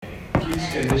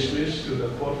kids can dismiss to the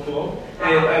fourth floor.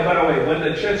 And by the way, when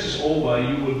the church is over,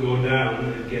 you will go down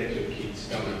and get your kids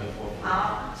down in the fourth floor.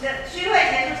 好，聚会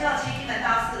结束之后，请你们到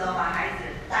4楼把孩子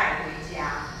带回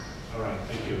家。All right,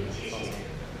 thank you. 谢谢。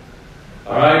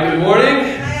 All right, good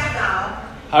morning. 大家早。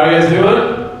 How are you guys doing?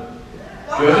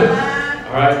 都好 Good? 吗？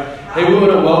 All right. Hey, we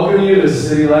want to welcome you to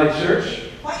City Light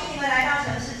Church. 欢迎你们来到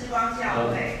城市之光教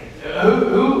会。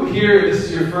 Who here, this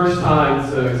is your first time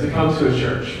to come to a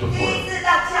church 第 before? 一次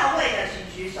到教会的，请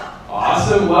举手。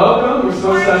 Awesome, welcome. We're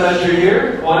so excited that you're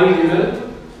here. 欢迎你们.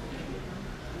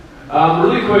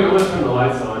 Really quick, let's turn the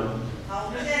lights on. 好，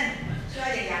我们现在需要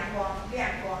一点阳光、亮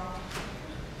光。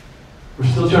 We're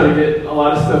still trying to get a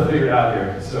lot of stuff figured out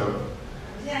here, so.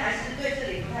 我们现在还是对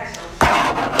这里不太熟悉。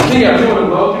 Hey, I really want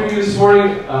to welcome you this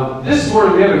morning. This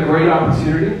morning we have a great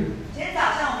opportunity. 今天早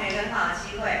上我们有一个很好的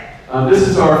机会。 This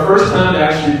is our first time to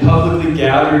actually publicly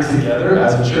gather together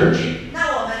as a church.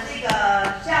 那我们这个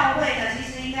教会呢，其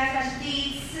实应该算是第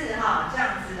一次哈，这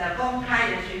样子的公开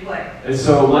的聚会。 And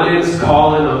so my name is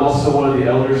Colin. I'm also one of the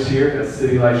elders here at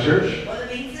City Light Church. 我的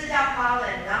名字叫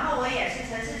Colin，然后我也是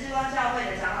城市之光教会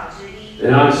的长老之一。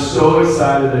 And I'm so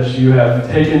excited that you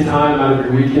have taken time out of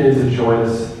your weekend to join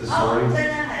us this 哦， morning. 真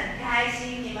的很开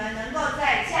心，你们能够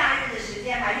在假日的时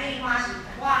间还愿意花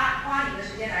你的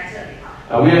时间来这里哈。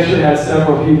 We actually had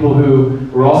several people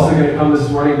who were also going to come this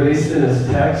morning, but they sent us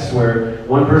texts where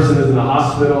one person is in the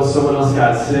hospital, someone else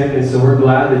got sick, and so we're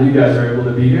glad that you guys are able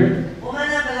to be here. 我们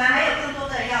呢本来还有更多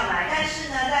的人要来，但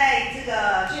是呢，在这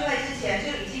个聚会之前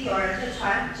就已经有人就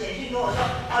传简讯跟我说，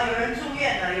哦，有人住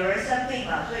院了，有人生病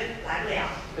了，所以来不了。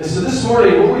 And so this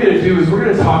morning, what we're going to do is we're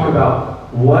going to talk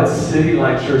about what City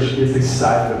Light Church gets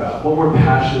excited about, what we're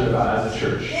passionate about as a 今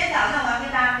church. 天早上我要跟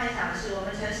大家分享的是，我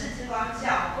们城市之光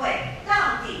教会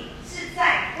到底是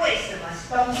在为什么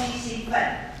东西兴奋？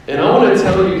 And I want to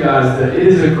tell you guys that it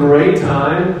is a great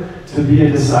time to be a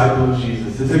disciple of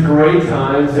Jesus. It's a great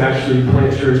time to actually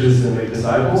plant churches and make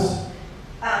disciples.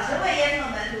 成为耶稣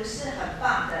的门徒是很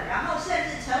棒的，然后甚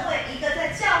至成为一个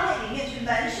在教会里面去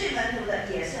门训门徒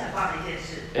的，也是很棒的一件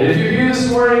事。 And if you're here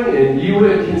this morning and you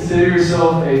wouldn't consider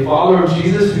yourself a follower of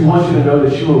Jesus, we want you to know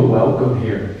that you are welcome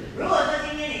here. 如果说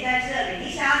今天你在这里，你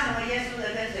想要成为耶稣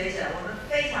的跟随者，我们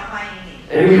非常欢迎你。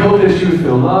 And we hope that you would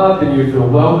feel loved and you would feel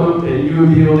welcomed and you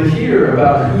would be able to hear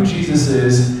about who Jesus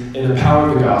is and the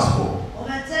power of the gospel. 我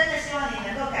们真的希望你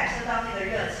能够感受到那个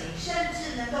热情，甚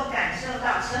至能够感受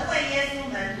到成为耶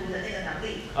稣门徒的那个能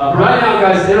力。 Right now,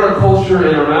 guys, in our culture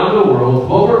and around the world,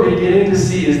 what we're beginning to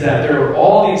see is that there are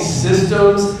all these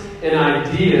systems and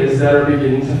ideas that are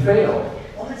beginning to fail.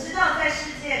 我们知道，在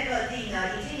世界各地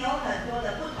呢，已经有很多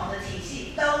的不同的体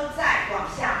系都在往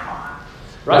下滑。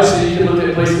 Right? So you can look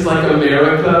at places like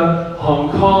America, Hong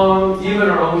Kong,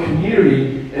 even our own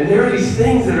community, and there are these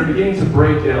things that are beginning to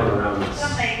break down around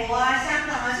像 us. 美国啊、香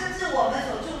港啊，甚至我们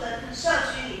所住的社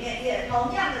区里面，也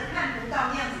同样的看不到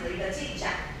那样子的一个进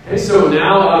展。 Okay, so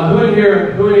now, who in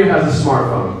here has a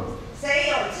smartphone? 谁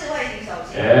有智慧型手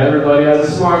机？ Everybody has a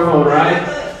smartphone, 大 right? 家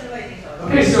都有智慧型手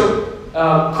机。 Okay, so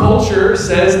culture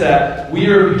says that we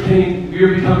are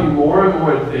becoming more and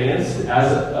more advanced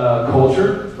as a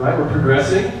culture, right? We're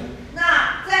progressing.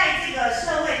 那在这个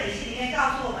社会体系里面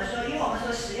告诉我们说，因为我们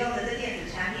所使用的这电子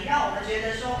产品，让我们觉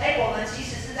得说，哎，我们其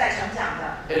实是在成长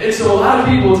的。 And so a lot of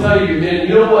people tell you, man,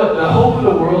 you know what? The hope of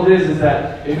the world is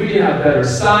that if we can have better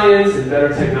science and better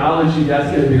technology,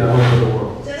 that's going to be the hope of the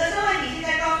world. 整个社会体系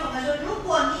在告诉我们说，如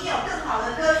果你有更好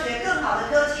的科学、更好的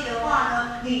科技的话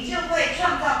呢，你就会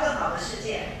创造更好的世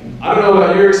界。 I don't know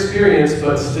about your experience,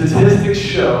 but statistics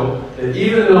show that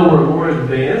even though we're more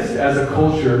advanced as a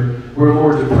culture, we're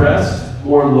more depressed,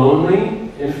 more lonely.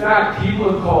 In fact,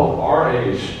 people have called our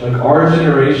age, like our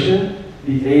generation,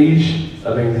 the age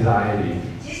of anxiety.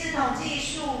 其实统计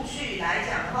数据来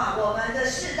讲的话，我们的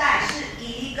世代是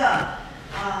一个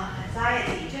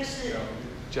anxiety，就是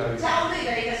焦虑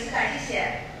的一个世代。谢谢。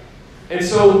 And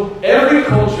so every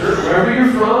culture, wherever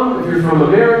you're from, if you're from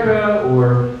America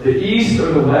or the East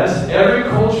or the West, every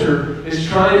culture is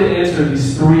trying to answer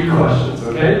these three questions,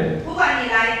 okay? 不管你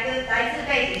来自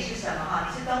背景是什么哈，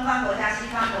你是东方国家、西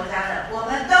方国家的，我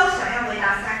们都想要回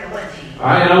答3个问题。 All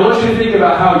right, and I want you to think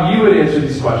about how you would answer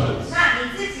these questions. 那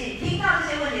你自己听到这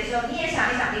些问题的时候，你也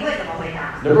想一想，你会怎么回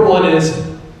答？ Number one is,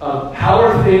 how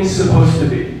are things supposed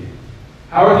to be?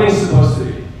 How are things supposed to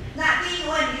be? 那第一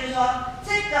个问题就是说，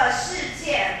这个世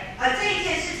界，这一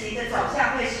件事情的走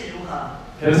向会是如何？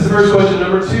 Okay, this is the first question.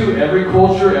 Number two, every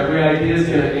culture, every idea is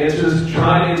going to answer this,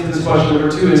 try and answer this question. Number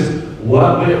two is,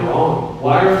 what went wrong?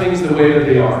 Why are things the way that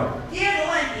they are? 第二个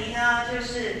问题呢，就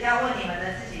是要问你们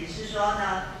的自己是说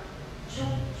呢，出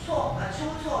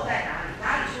错在哪里？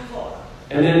哪里出错了？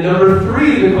 And then number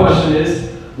 3, the question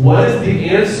is, what is the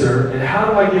answer and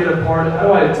how do I get a part, how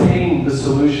do I attain the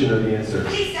solution of the answer?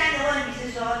 第三个问题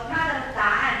是说，它的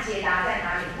答案解答在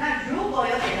哪里？那如果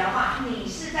有解答的话，你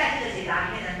是在这个解答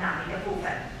里面的哪一个部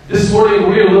分？ This morning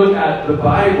we're going to look at the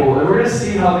Bible and we're going to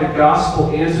see how the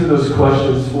gospel answered those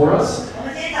questions for us. 我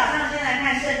们今天早上先来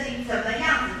看圣经怎么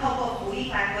样子透过福音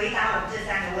来回答我们这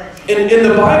三个问题。In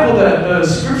the Bible, the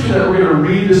scripture that we're going to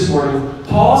read this morning,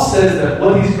 Paul says that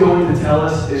what he's going to tell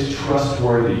us is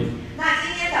trustworthy. 那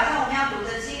今天早上我们要读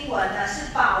的经文呢，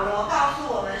是保罗告诉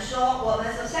我们说，我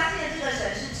们所相信的这个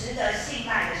神是值得信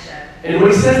赖的神。And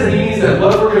when he says that, he means that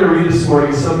what we're going to read this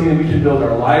morning is something that we can build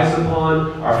our lives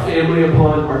upon, our family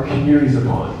upon, our communities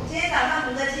upon. 今天早上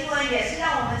读的经文也是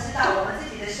让我们知道我们自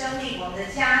己的生命、我们的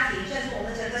家庭，甚至我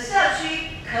们整个社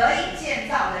区可以建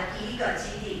造的一个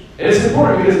基地。And it's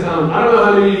important because I don't know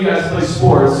how many of you guys play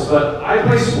sports, but I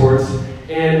play sports,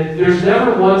 and there's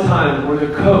never one time where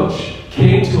the coach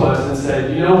came to us and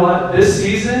said, you know what, this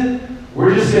season,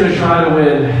 we're just going to try to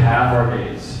win half our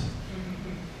games.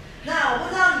 那我不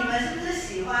知道你们是不是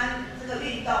喜欢这个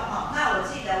运动哈？那我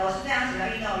记得我是非常喜欢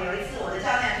运动。有一次我的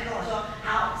教练就跟我说：“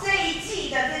好，这一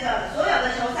季的这个所有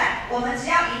的球赛，我们只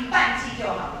要赢半季就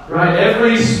好了。” Right?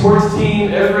 Every sports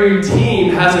team, every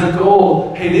team has a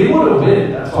goal. Hey, they want to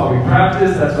win. That's why we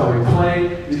practice. That's why we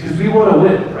play. Because we want to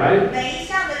win, right? 每一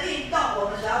项的运动，我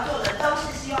们所要做的都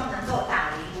是希望能够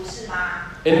打赢，不是吗？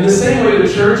 And in the same way, the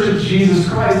Church of Jesus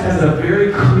Christ has a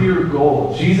very clear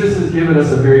goal. Jesus has given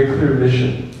us a very clear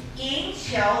mission. 赢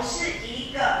球是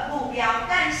一个目标，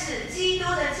但是基督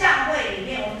的教会里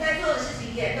面，我们在做的事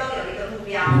情也都有一个目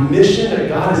标。 The mission that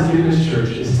God has given His church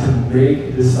is to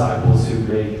make disciples who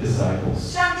make disciples.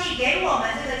 上帝给我们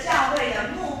这个教会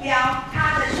的目标，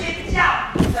他的宣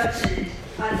教的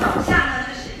走向呢，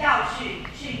就是要去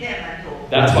训练门徒。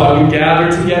 That's why we gather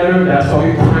together. That's why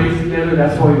we pray together.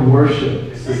 That's why we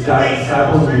worship. It's the 为什么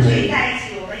disciples 我 we 们聚 make. 在一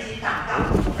起，我们一起祷告，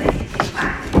我们一起敬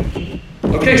拜。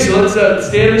 Okay, so let's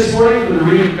stand this morning for the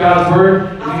reading of God's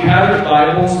Word. If you have your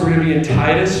Bibles, we're going to be in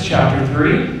Titus chapter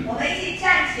 3. 我们一起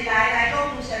站起来，来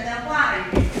攻读神的话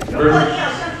语。如果你有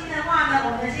圣经的话呢，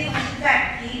我们的经文是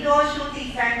在提多书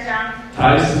第3章。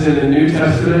 Titus is in the New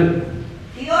Testament.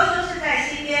 提多书是在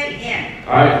新约里面。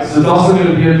 Alright, so it's also going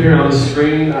to be up here on the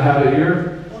screen. I have it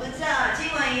here. 我们这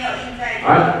经文也有印在这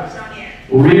个上面。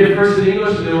 We'll read it first in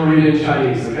English, and then we'll read it in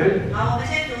Chinese, okay? 好，我们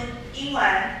先读英文，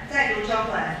再读中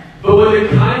文。 But when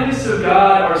the kindness of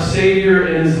God, our Savior,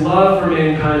 and His love for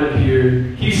mankind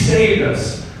appeared, He saved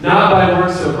us, not by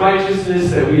works of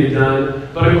righteousness that we had done,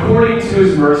 but according to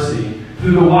His mercy,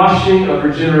 through the washing of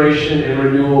regeneration and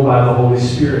renewal by the Holy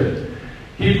Spirit.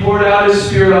 He poured out His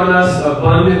Spirit on us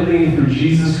abundantly through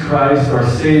Jesus Christ, our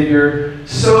Savior,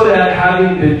 so that,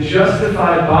 having been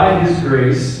justified by His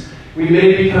grace, we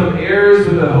may become heirs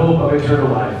with the hope of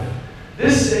eternal life.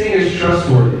 This saying is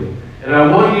trustworthy. And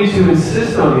I want you to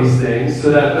insist on these things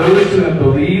so that those who have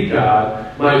believed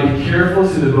God might be careful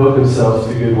to devote themselves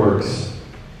to good works.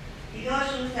 提多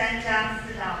书3章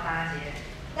4到8节，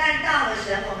但到了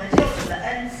神我们救主的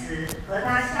恩慈和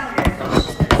他向人所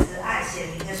施的慈爱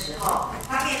显明的时候，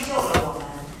他便救了我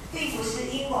们，并不是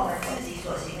因我们自己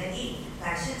所行的义，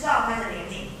乃是照他的怜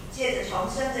悯，借着重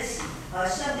生的喜和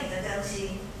圣灵的更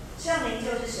新。圣灵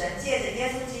就是神借着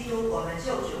耶稣基督我们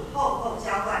救主厚厚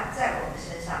浇灌在我们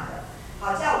身上的，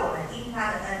好叫我们因他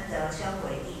的恩得称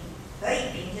为义，可以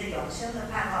凭着永生的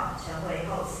盼望成为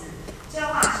后嗣。这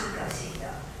话是可信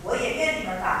的。我也愿你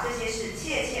们把这些事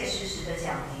切切实实的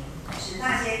讲明，使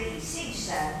那些以信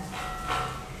神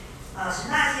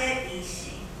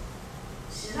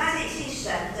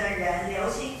的人留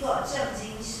心做正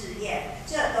经事业，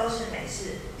这都是美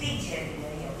事，并且与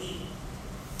人有益。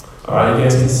All right, you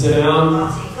guys can sit down.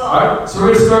 好，请坐。 All right, so we're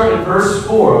going to start in verse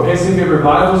 4. Okay, so if you have your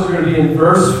Bibles, we're going to be in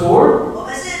verse 4. 我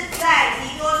们是在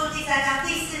提多书第3章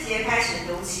第4节开始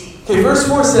读起。 Okay, verse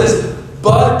 4 says,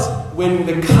 But when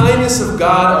the kindness of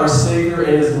God, our Savior,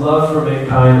 and His love for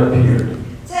mankind appeared.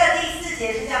 这第4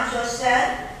节是这样说：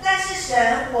但是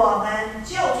神我们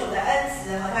救主的恩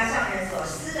慈和他向人所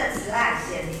施的慈爱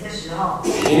显明的时候。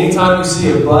 Anytime you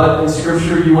see a but in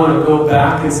Scripture, you want to go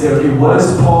back and say, okay, what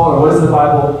is Paul or what is the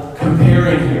Bible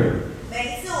comparing here? 每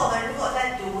一次我们如果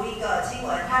在读一个经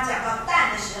文，他讲到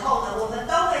但的时候呢，我们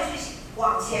都会去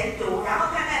往前读，然后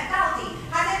看看到底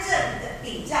他在这里的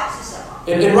比较是什么。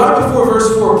 And right before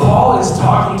verse 4, Paul is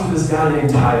talking to this guy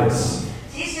named Titus.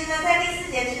 其实呢，在第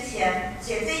4节之前，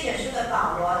写这一本书的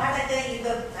保罗，他在跟一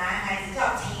个男孩子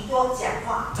叫提多讲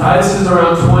话。 Titus is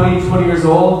around 20 years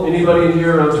old. Anybody in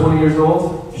here around 20 years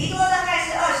old? 提多大概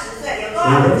是20岁，有多少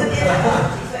人这边是20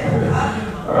几岁？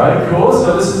 All right, cool.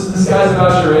 So this guy's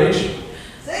about your age.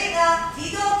 所以呢，提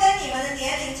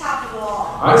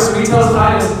All right, so he tells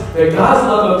Titus that God's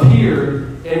love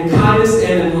appeared in kindness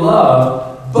and in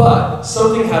love, but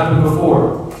something happened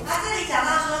before. 那这里讲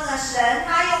到说呢，神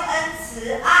他用恩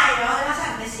慈爱，然后要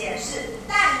向你们显示，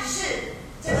但是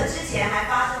这个之前还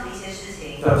发生了一些事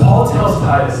情。That Paul tells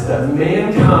Titus that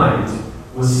mankind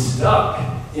was stuck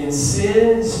in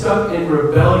sin, stuck in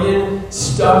rebellion,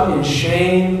 stuck in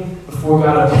shame before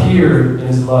God appeared in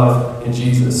his love in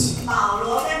Jesus. 保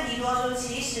罗跟提多说，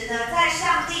其实呢，在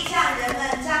上帝向人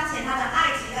们彰显他的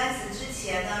爱情恩慈之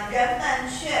前呢，人们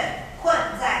却困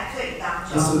在罪当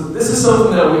中。This is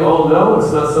something that we all know.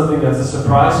 It's not something that's a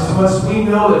surprise to us. We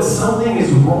know that something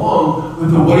is wrong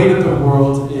with the way that the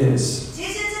world is. 其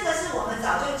实这个是我们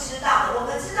早就知道的，我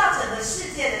们知道整个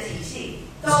世界的体系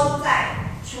都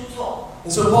在出错。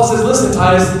And so Paul says, listen,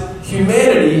 Titus,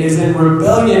 humanity is in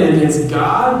rebellion against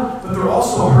God, but they're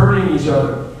also hurting each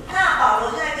other. 那保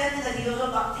罗就在跟那个提多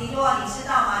说，提多，你知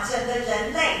道吗？整个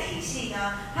人类体系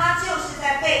呢，它就是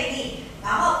在悖逆，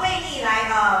然后悖逆来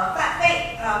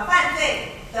犯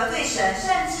罪得罪神，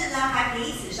甚至呢还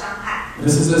彼此伤害。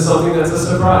This isn't something that's a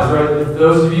surprise, right? If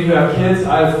those of you who have kids,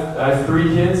 I have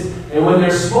 3 kids, and when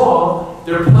they're small,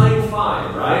 they're playing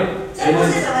fine, right? 这不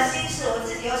是什么新事，我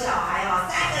自己有小孩哦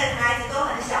，3个孩子都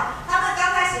很小，他们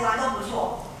刚开始玩都不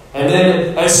错。And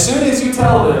then as soon as you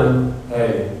tell them,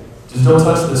 hey, just don't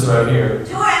touch this right here,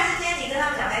 突然之间你跟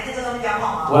他们讲，哎，这个东西不要碰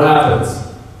哦。 what happens?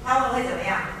 他们会怎么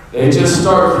样？ They just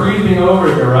start creeping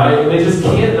over here, right? And they just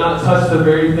can't not touch the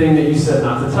very thing that you said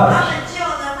not to 他 touch. 们就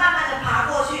呢慢慢的爬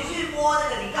过去，去摸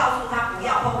那个你告诉他不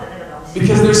要碰的那个东西。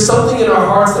 Because there's something in our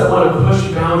hearts that want to push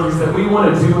boundaries, that we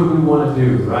want to do what we want to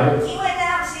do, right? 因为在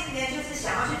他们心里面就是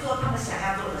想要去做他们想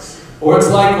要做的事。 Or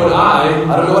it's like when I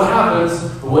don't know what happens,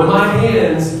 but when my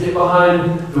hands get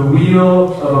behind the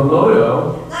wheel of a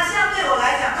moto, 那像对我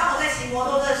来讲，当我在骑摩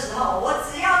托车的时候，我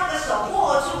只要那个手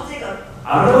握住这个，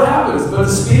 I don't know what happens, but the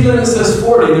speed limit says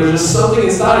 40. There's just something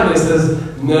inside of me that says,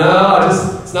 no,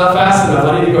 it's not fast enough.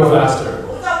 I need to go faster.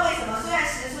 我不知道为什么，虽然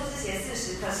时速是写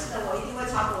40，可是呢，我一定会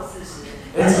超过40，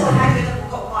但是我还觉得不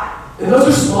够快。 And those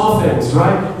are small things,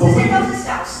 right? 这些都是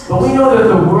小事。 But we know that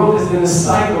the world is in a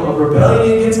cycle of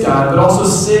rebelling against God, but also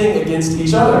sinning against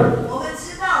each other. 我们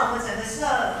知道，我们整个社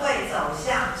会走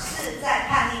向是在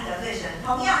叛逆得罪神，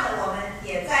同样的，我们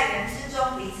也在人之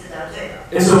中彼此得罪了。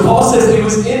 And so Paul says it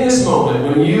was in this moment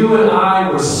when you and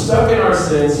I were stuck in our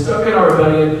sin, stuck in our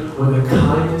rebellion, when the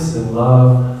kindness and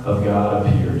love of God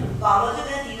appeared. 保罗就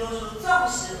跟提多说，纵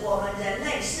使我们人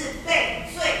类是被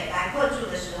罪来困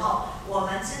住的时候，我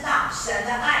们知道神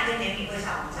的爱跟怜悯会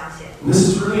向我们彰显。 And this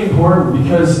is really important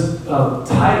because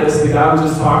Titus, the guy we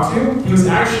just talked to, he was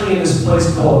actually in this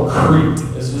place called Crete.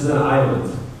 This was an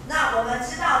island. 那我们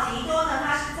知道提多呢，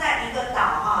他是在一个岛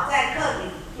哈，在克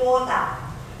里多岛。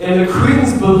 And the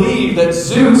Cretans believed that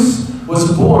Zeus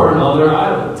was born on their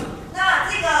island. 那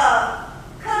这个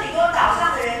克里多岛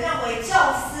上的人认为宙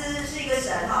斯是一个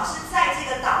神哈，是在这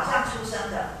个岛上出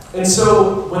生的。 And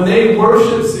so when they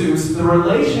worshiped Zeus, the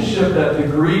relationship that the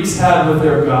Greeks had with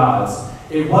their gods,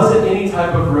 it wasn't any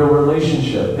type of real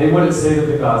relationship. They wouldn't say that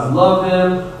the gods loved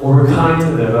them or were kind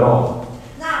to them at all.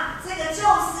 那这个宙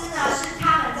斯呢，是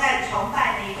他们在崇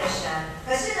拜的一个神，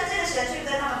可是呢，这个神却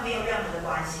跟他们没有任何的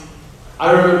关系。 I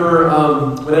remember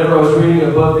whenever I was reading a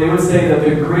book, they would say that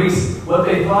the Greeks, what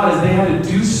they thought is they had to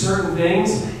do certain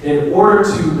things in order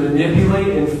to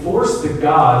manipulate and force the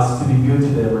gods to be good to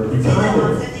them or to be 这个 kind to 我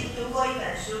them. 曾经读过一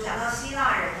本书，讲到希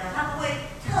腊人呢，他们会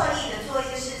特意的做一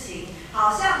些事情，好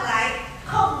像来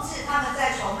控制他们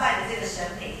在崇拜的这个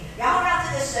神明，然后让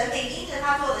这个神明因着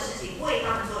他做的事情为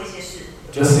他们做一些事。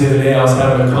 Just the other day, I was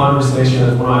having a conversation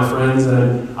with one of my friends,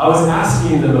 and I was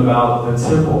asking them about the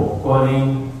temple,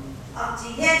 Guanyin.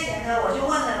 几天前呢，我就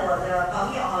问了我的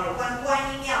朋友有关观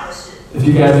音庙的事。 If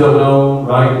you guys don't know,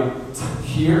 right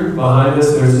here behind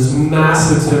us, there's this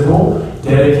massive temple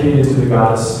dedicated to the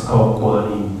goddess called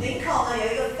Guanyin. 林口呢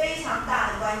有一个非常大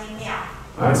的观音庙。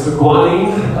 All right, so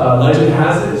Guanyin, legend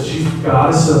has it, she's the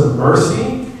goddess of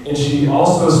mercy, and she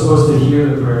also is supposed to hear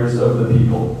the prayers of the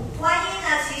people. 观音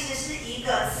呢其实是一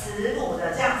个慈母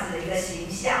的这样子的一个形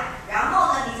象，然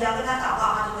后呢，你只要跟他祷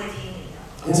告，他就会听你的。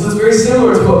 And so it's very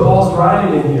similar to what Paul's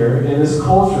writing in here in this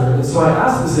culture. And so I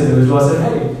asked this individual, I said,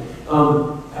 hey,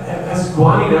 has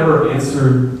Guanyin ever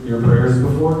answered your prayers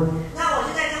before? 那我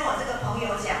就在跟我这个朋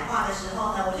友讲话的时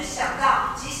候呢，我就想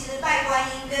到，其实拜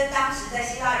观音跟当时在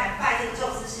希腊人拜这个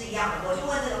宙斯是一样的。我就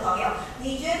问这个朋友，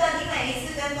你觉得你每一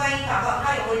次跟观音祷告，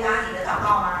他有回答你的祷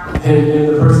告吗？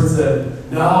 And the person said,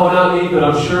 no, not me, but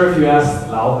I'm sure if you ask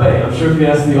Lao Bei, I'm sure if you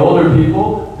ask the older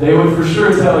people, they would for sure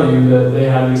tell you that they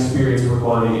had an experience where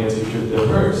Guanyin answered their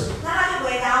prayers. 那他就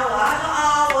回答我，他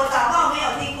说我祷告没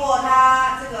有听过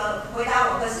他这个回答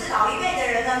我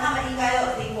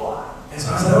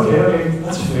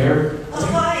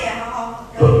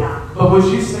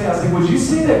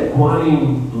say that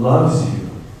Guanyin loves you?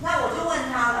 那我就问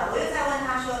他了，我又再问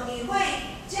他说，你会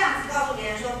这样子告诉别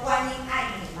人说观音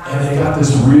爱你吗？ And they got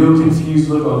this real confused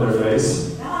look on their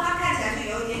face. 然后他看起来就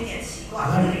有一点点奇怪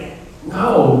的脸。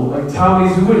 No, like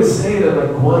Tommy's, we wouldn't say that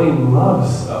like Guanyin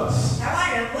loves us. 台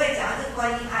湾人不会讲这观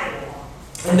音爱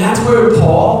我。 And that's where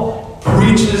Paul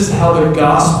preaches how the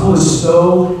gospel is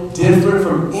so different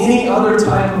from any other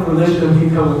type of religion that we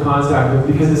come in contact with,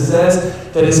 because it says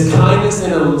that his kindness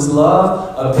and his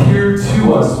love appeared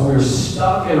to us when we were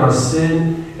stuck in our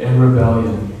sin and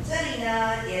rebellion. 这里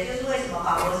呢，也就是为什么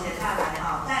保罗写下来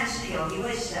哈，但是有一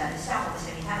位神向我们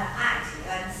显明他的爱及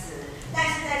恩慈，但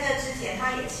是在这之前，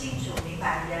他也清楚明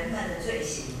白人们的罪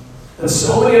行。 And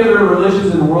so many other religions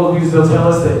and worldviews, they'll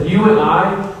tell us that you and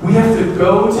I, we have to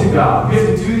go to God. We have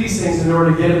to do these things in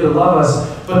order to get Him to love us.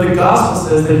 But the gospel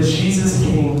says that Jesus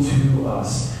came to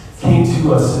us in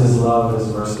His love and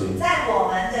His mercy. 在我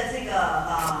们的这个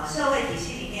社会体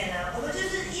系里面呢，我们就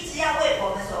是一直要为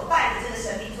我们所拜的这个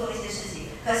神明做一些事情。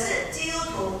可是基督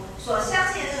徒所相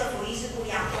信的这个福音是不一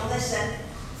样，我们神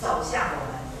走向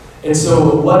我们。 And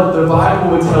so what the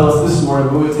Bible would tell us this morning,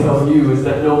 we would tell you, is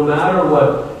that no matter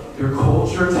what your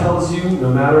culture tells you, no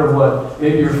matter what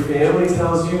maybe your family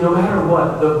tells you, no matter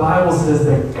what, the Bible says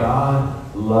that God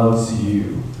loves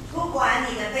you. 不管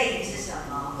你的背景是什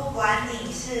么，不管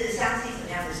你是相信什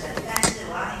么样的神，但是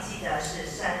我要你记得是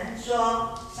神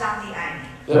说上帝爱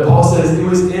你。 That Paul says it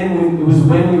was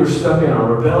when we were stuck in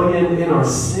our rebellion, in our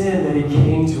sin, that He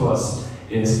came to us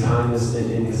in His kindness and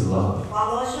in His love.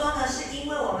 保罗说呢，是因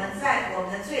为我们在我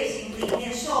们的罪行里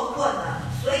面受困了，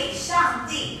所以上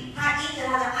帝他因着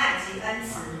他的爱及恩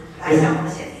慈来向我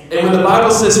们显明。 And when the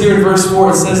Bible says here in verse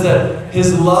 4, it says that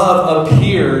His love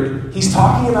appeared, He's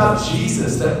talking about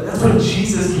Jesus. That's when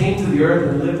Jesus came to the earth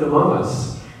and lived among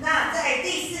us. 那在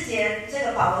第4节，这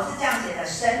个保罗是这样写的：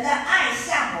神的爱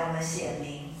向我们显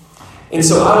明。 And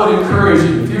so I would encourage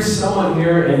you, if you're someone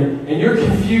here and you're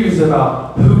confused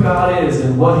about who God is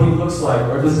and what He looks like,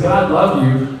 or does God love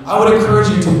you, I would encourage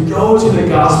you to go to the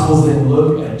Gospels and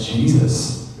look at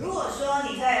Jesus. 如果说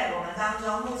你在我们当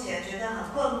中目前觉得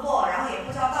很困惑，然后也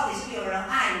不知道到底是不是有人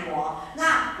爱我，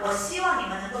那我希望你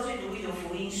们能够去读一读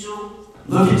福音书。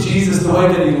 Look at Jesus, the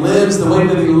way that He lives, the way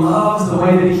that He loves, the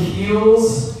way that He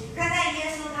heals. 看看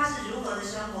耶稣他是如何的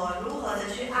生活，如何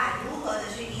的去爱，如何的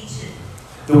去医治。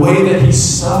 The way that He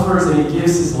suffers and He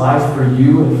gives His life for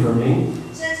you and for me.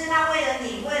 甚至他为了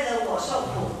你，为了我受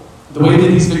苦。 The way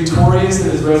that He's victorious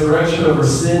in His resurrection over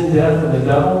sin, death, and the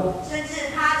devil. 甚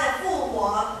至他的复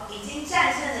活已经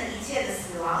战胜了一切的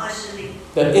死亡和势力。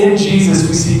 That in Jesus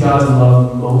we see God's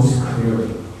love most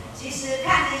clearly. 其实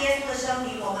看着耶稣的生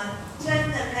命，我们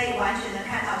真的可以完全的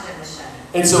看到整个神。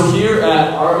 And so here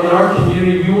in our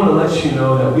community, we want to let you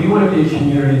know that we want to be a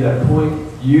community that point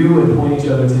you and point each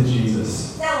other to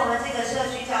Jesus. 在我们这个社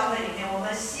区教会里面，我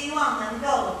们希望能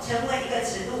够成为一个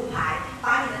指路牌，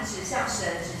把你们指向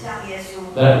神，指向耶稣。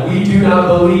 That we do not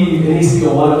believe any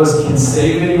single one of us can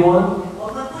save anyone.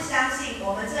 我们不相信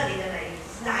我们这里的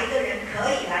哪一个人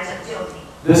可以来拯救你。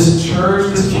 This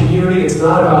church, this community, it's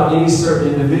not about any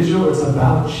certain individual, it's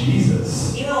about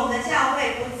Jesus. 因为我们的教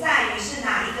会不在于是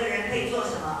哪一个人可以做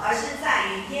什么，而是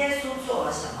在于耶稣做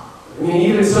了什么。 I mean,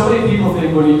 even so many people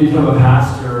think when you become a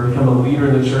pastor or become a leader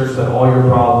in the church that all your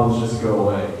problems just go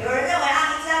away. 有人认为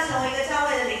啊，你只要成为一个教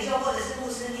会的领袖或者是牧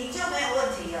师，你就没有问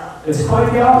题了。 It's quite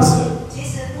the opposite. 其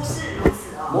实不是如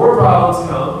此哦。 More problems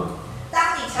come.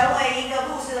 当你成为一个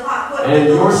牧师的话，会 And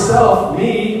更多。 yourself,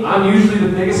 me, I'm usually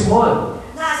the biggest one.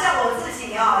 那像我自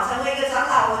己哦，成为一个长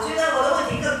老，我觉得我的问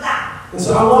题更大。 And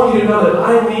so I want you to know that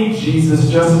I need Jesus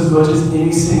just as much as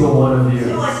any single one of 所以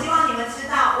you. 我希望你们知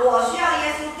道，我需要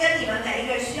耶稣，跟你们每一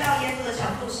个人需要耶稣的程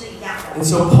度是一样的。 And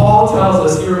so Paul tells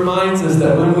us, he reminds us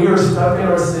that when we are stuck in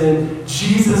our sin,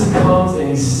 Jesus comes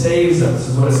and He saves us,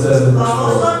 is what it says in 保 verse 4.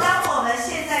 罗说，当我们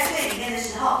陷在罪里面的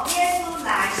时候，耶稣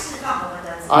来释放我们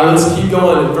的。 All right, let's keep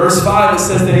going. In verse 5, it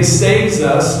says that He saves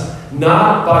us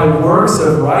not by works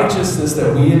of righteousness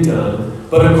that we had done,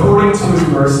 but according to His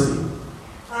mercy.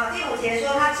 第5节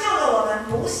说，他救了我们，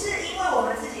不是因为我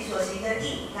们自己所行的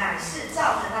义，乃是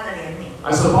照着他的怜悯。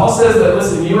 All right, so Paul says that,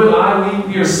 listen, you and I,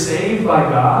 we are saved by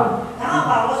God, 然后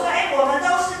保罗说，我们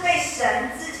都是被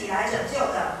神自己来拯救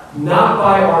的， not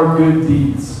by our good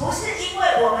deeds. 不是因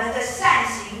为我们的善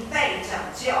行被拯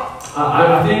救。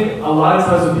 I think a lot of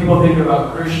times when people think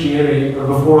about Christianity, or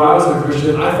before I was a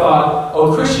Christian, I thought,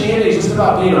 oh, Christianity is just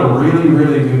about being a really,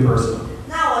 really good person.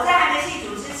 那我在还没信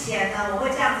主之前呢，我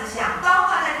会这样子想，包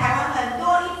括在台湾很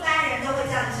多一般人都会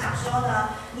这样子想说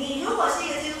呢，你你如果是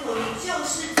一个基督徒，你就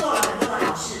是做了很多的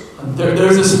好事。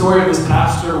There's a story of this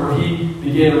pastor where he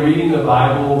began reading the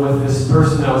Bible with this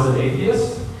person that was an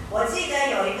atheist. 我记得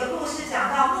有一个故事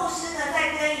讲到，牧师呢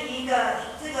在跟一个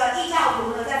这个异教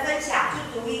徒呢在分享，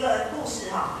就读一个故事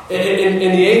哈。And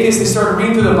the atheists, they started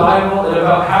reading through the Bible, and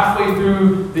about halfway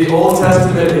through the Old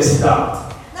Testament, they stopped.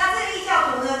 那这个异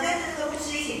教徒呢跟着这个牧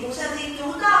师一起读圣经，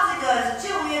读到这个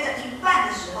旧约的一半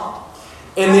的时候，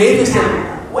 And the atheist said,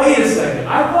 wait a second,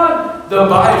 I thought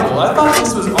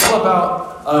this was all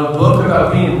about a book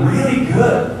about being really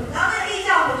good. 然后那个异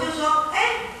教徒就说：“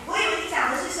哎，我以为你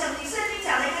讲的是圣经，圣经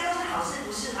讲的应该都是好事，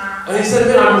不是吗？” And he said,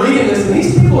 man, I'm reading this, and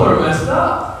these people are messed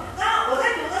up. 那我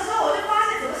在读的时候，我就发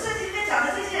现，怎么圣经里面讲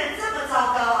的这些人这么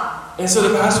糟糕啊？ And so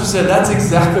the pastor said, that's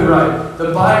exactly right.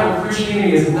 The Bible,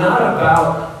 Christianity, is not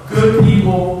about good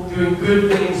people doing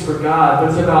good things for God,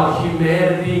 but it's about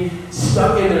humanity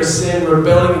stuck in their sin,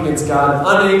 rebelling against God,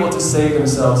 unable to save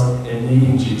themselves, and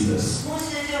needing Jesus. 牧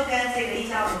师就跟这个异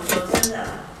教徒说：“真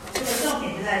的，这个重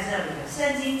点就在这里了。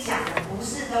圣经讲的不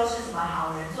是都是什么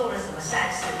好人做了什么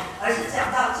善事，而是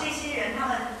讲到这些人他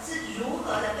们是如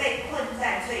何的被困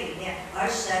在罪里面，而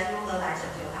神如何来拯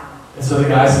救他们。” And so the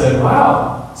guy said,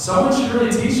 wow, someone should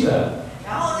really teach that.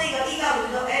 然后那个异教徒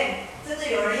就说：“哎，真的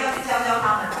有人要去教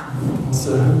他们啊。”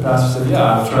 So the pastor said,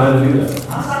 yeah, I'm trying to do that.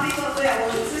 然后上帝说：“对啊，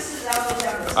我只是要做这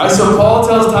样的事。” All right, so Paul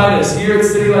tells Titus, here at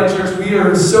City Light Church, we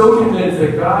are so convinced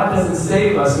that God doesn't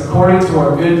save us according to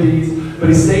our good deeds, but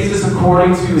He saves us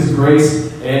according to His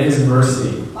grace and His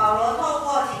mercy. 保罗透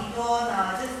过提多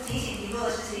呢，就是提醒提多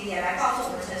的事情，也来告诉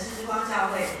我们城市之光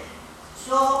教会，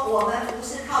说我们不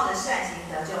是靠着善行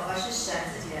得救，而是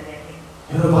神自己的怜悯。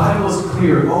And the Bible is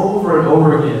clear over and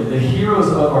over again. The heroes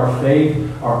of our faith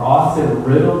are often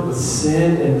riddled with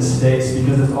sin and mistakes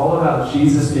because it's all about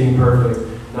Jesus being perfect,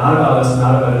 not about us,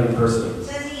 not about any person.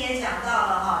 圣经也讲到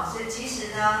了哈，是其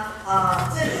实呢，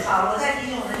这里保罗在提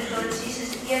醒我们说，其实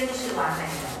是耶稣是完美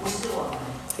的，不是我们。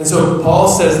And so Paul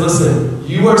says, listen,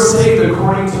 you are saved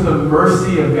according to the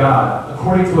mercy of God,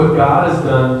 according to what God has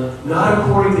done, not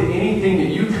according to anything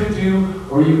that you could do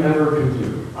or you ever could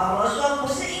do. 保罗说，不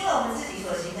是因为我们自己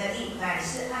所行的义，乃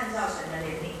是按照神的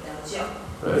怜悯得救。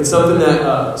 It's something that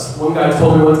one guy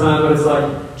told me one time, but it's like,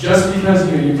 just because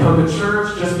you come to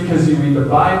church, just because you read the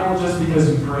Bible, just because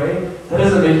you pray, that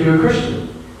doesn't make you a Christian.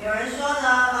 有人说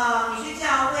呢，你去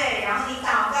教会，然后你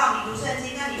祷告，你读圣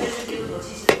经，那你就是基督徒，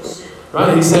其实不是。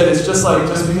Right? He said it's just like,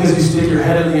 just because you stick your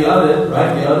head in the oven,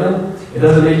 right? The oven, it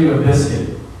doesn't make you a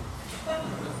biscuit.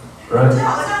 Right? 就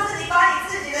好像是你把你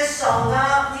自己的手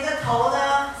呢，你的头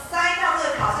呢，塞到这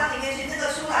个烤箱里面去，那个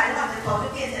出来的话，你的头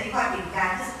就变成一块饼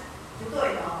干，这是不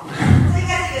对的哦。这应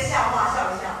该是一个笑话，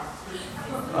笑一笑。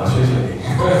Oh,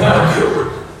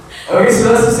 okay,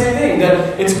 so that's the same thing.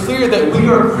 That it's clear that we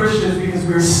are Christians because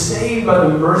we are saved by the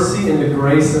mercy and the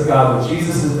grace of God, what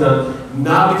Jesus has done,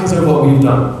 not because of what we've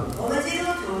done. 我们基督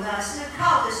徒呢，是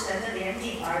靠着神的怜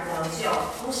悯而得救，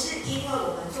不是因为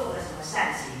我们做了什么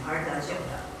善行而得救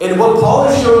的。And what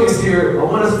Paul is showing us here, I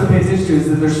want us to pay attention to, is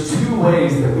that there's two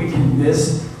ways that we can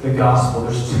miss the gospel.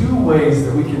 There's two ways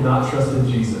that we cannot trust in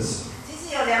Jesus. 其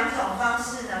实有两种方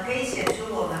式呢，可以显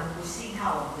出我们不信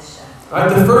靠我们的神。Right?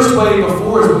 The first way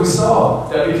before is what we saw,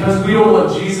 that because we don't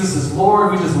want Jesus as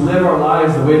Lord, we just live our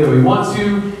lives the way that we want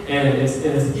to, and it's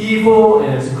evil,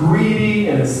 and it's greedy,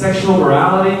 and it's sexual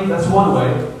morality. That's one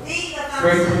way. 第一个方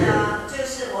式呢，就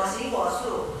是我行我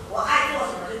素，我爱做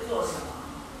什么就做什么。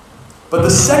But the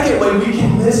second way we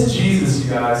can miss Jesus,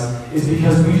 you guys, is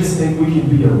because we just think we can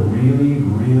be a really,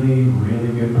 really,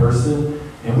 really good person,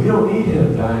 and we don't need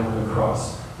Him dying on the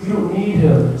cross. We don't need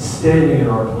Him standing in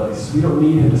our place. We don't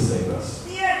need Him to save us.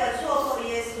 第二个错过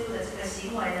耶稣的这个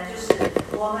行为呢，就是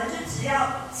我们就只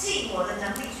要尽我的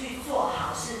能力去做好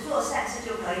事、做善事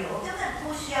就可以了，我根本不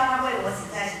需要他为我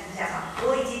死在十字架上，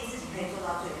我已经自己可以做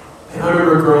到最好。And I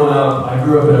remember growing up, I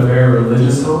grew up in a very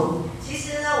religious home. 其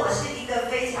实呢，我是一个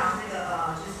非常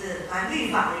就是蛮律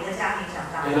法的一个家庭长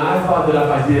大。And I thought that if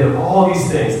I did all these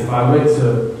things, if I went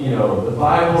to, the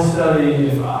Bible study,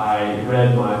 if I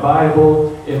read my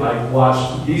Bible, if I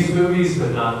watched these movies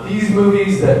but not these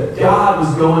movies, that God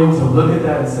was going to look at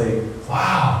that and say,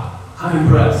 wow, I'm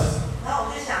impressed. 然后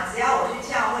我就想，只要我去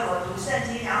教会，我读圣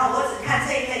经，然后我只看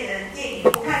这一类的电影，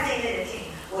不看这一类的电影，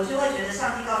我就会觉得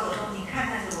上帝告诉我说，你看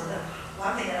看是我的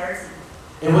完美的儿子。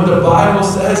And what the Bible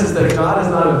says is that God is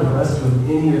not impressed with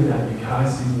any of that, you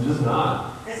guys. He's just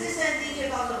not. 可是圣经却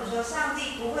告诉我们说，上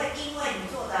帝不会因为你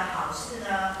做的好事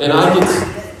呢， And I get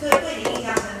对你印象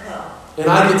深刻。 And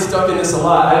I get stuck in this a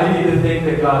lot. I begin to think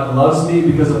that God loves me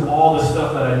because of all the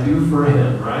stuff that I do for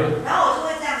Him, right? 然后我就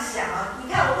会这样想啊，你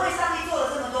看我为上帝做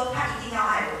了这么多，他一定要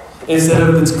爱我。Instead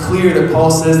of, it's clear that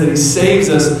Paul says that he saves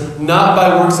us not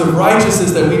by works of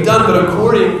righteousness that we've done, but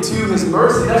according to his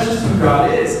mercy. That's just who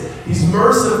God is. He's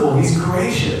merciful. He's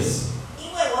gracious.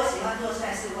 因为我喜欢做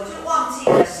善事，我就忘记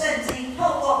了圣经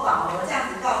透过保罗这样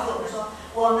子告诉我们说，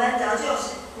我们得救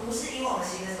不是因为我们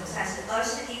行了什么善事，而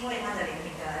是因为他的怜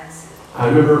悯跟恩慈。I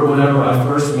remember whenever I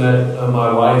first met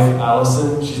my wife,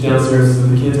 Allison. She's downstairs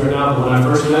with the kids right now. But when I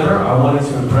first met her, I wanted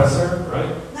to impress her,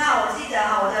 right? 那我记得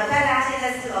我的太太现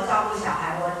在4楼照顾小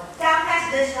孩，我刚开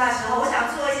始认识她的时候，我想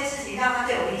做一些事情让她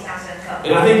对我印象深刻。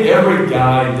And I think every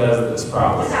guy does this 我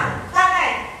probably. 想大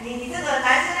概你这个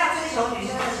男生要追求女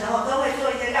生的时候，都会做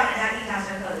一些让人家印象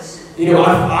深刻的事。You know,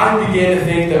 I began to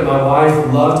think that my wife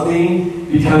loved me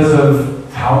because of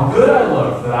how good I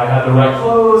looked, that I had the right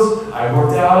clothes, I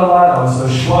worked out a lot, I was so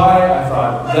shy. I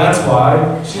thought, that's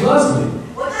why she loves me.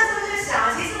 我那时候就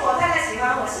想，其实我太太喜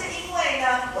欢我是因为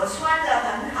呢，我穿得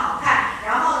很好看，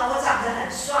然后呢，我长得很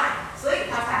帅，所以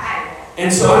她才爱我。And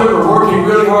so I remember working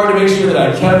really hard to make sure that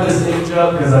I kept this image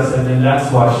up because I said, then that's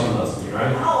why she loves me,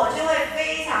 right? 然后我就会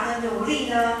非常的努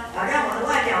力呢，让我的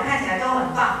外表看起来都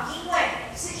很棒，因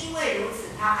为如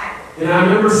此，她爱我。And I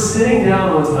remember sitting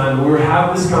down one time, we were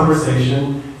having this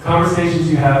conversations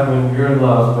you have when you're in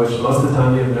love, which most of the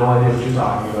time you have no idea what you're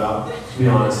talking about, to be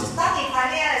honest. 当你谈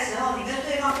恋爱的时候，你跟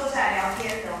对方坐下来聊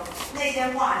天的那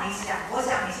些话，我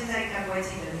想你现在应该不会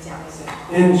记得你讲的什么。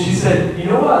And she said,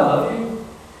 you know why I love you?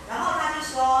 然后他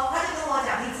就跟我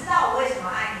讲，你知道我为什么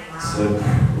爱你吗？ I said,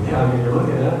 yeah, I mean, you're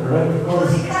looking at it, right? Of 我 course.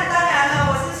 说你看，当然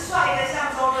了，我是帅的像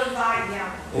周润发一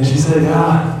样。 And she said,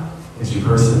 yeah, it's your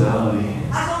personality,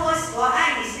 他说我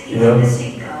爱你是因为你的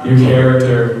性格， your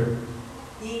character,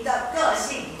 你的个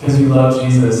性， because you love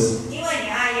Jesus. 因为你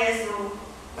爱耶稣。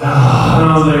 And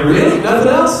I was like, really? Nothing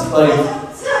else? 我 Like, 说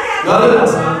这样 nothing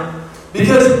else, 子 huh? 吗？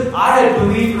 Because I had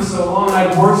believed for so long,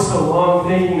 I'd worked so long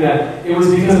thinking that it was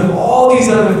because of all these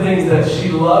other things that she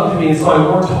loved me, and so I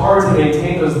worked hard to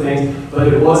maintain those things, but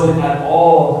it wasn't at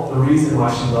all the reason why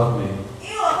she loved me.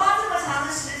 因为我花这么长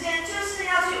的时间，就是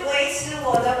要去维持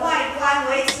我的外观，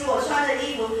维持我穿的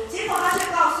衣服，结果他却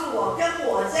告诉我，跟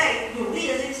我在努力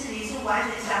的这件事情是完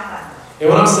全相反的。 And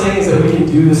what I'm saying is that we can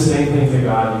do the same thing to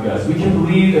God, you guys. We can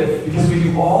believe that because we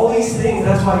do all these things,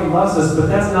 that's why He loves us, but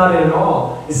that's not it at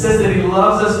all. It says that He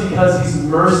loves us because He's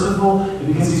merciful and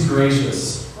because He's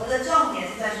gracious. 我的重点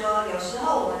是在说，有时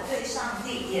候我们对上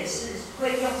帝也是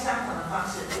会用相同的方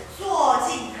式，做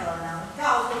尽可能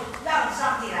让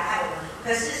上帝来爱我们。可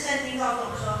是圣经告诉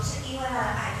我们说，是因为他的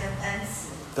爱跟恩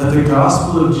慈。 That the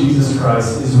gospel of Jesus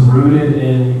Christ is rooted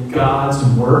in God's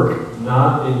work,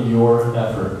 not in your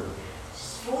effort.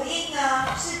 福音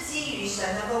呢是基于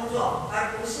神的工作，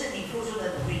而不是你付出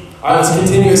的努力。 All right, let's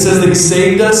continue. It says that He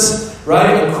saved us,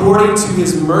 right, according to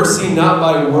His mercy, not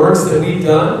by works that we've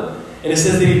done. And it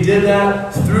says that He did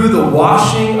that through the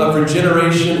washing of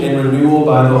regeneration and renewal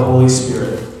by the Holy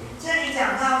Spirit. 这里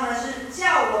讲到呢，是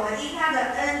叫我们因他的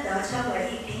恩德称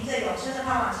为义，凭着永生的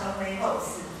盼望成为后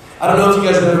嗣。 I don't know if you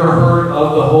guys have ever heard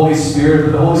of the Holy Spirit,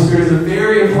 but the Holy Spirit is a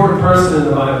very important person in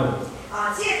the Bible.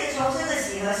 借着重生的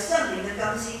喜和圣灵的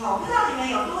更新不知道你们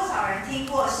有多少人听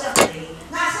过圣灵？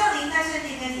那圣灵在圣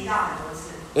经里面提到很多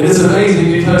次。 And it's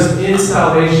amazing because in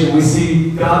salvation we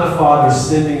see God the Father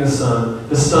sending the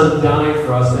Son dying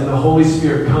for us, and the Holy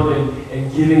Spirit coming and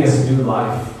giving us new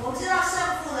life. 我们知道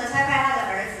圣父呢差派他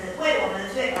的儿子为我们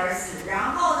的罪而死，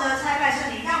然后呢差派圣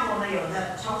灵让我们有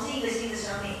了重新一个新的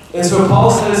生命。 And so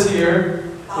Paul says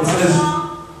here, 保 it 罗 says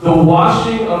说， the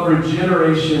washing of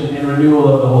regeneration and renewal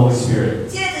of the Holy Spirit.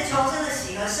 借着重生的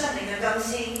喜和圣灵的更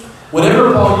新。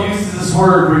 Whenever Paul uses this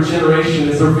word regeneration,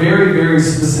 it's a very, very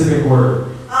specific word.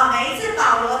 每一次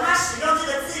保罗他使用这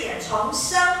个字眼重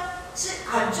生是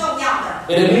很重要的。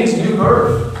 And it means new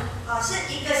birth.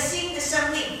 是一个新的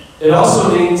生命。 It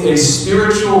also means a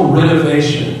spiritual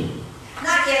renovation.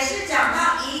 那也是讲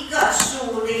到一个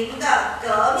属灵的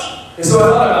革命。 And so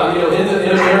I thought about,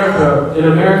 in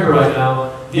America right now,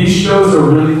 these shows are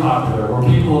really popular, where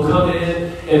people will come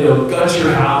in and they'll gut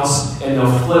your house and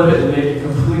they'll flip it and make it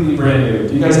completely brand new.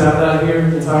 Do you guys have that here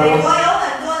in 美 Taiwan? 国有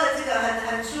很多的这个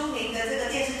很出名的这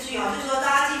个电视剧就是说大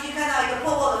家进去看到一个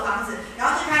破破的房子，然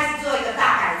后就开始做一个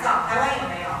大改造。台湾有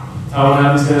没有？ Taiwan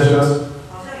have these kind of shows?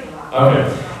 好像有吧。 Okay.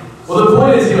 Well, the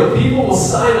point is, people will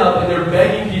sign up and they're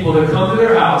begging people to come to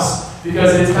their house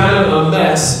because it's kind of a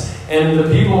mess. And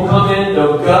the people come in,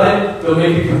 they'll gut it, they'll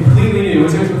make it completely new.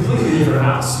 It's a completely different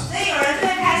house. 所以有人就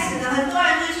会开始呢，很多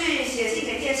人就去写信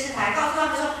给电视台，告诉他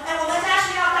们说：“我们家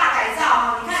需要大改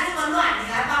造你看这么乱，你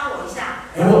来帮我一下。”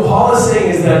 And what Paul is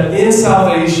saying is that in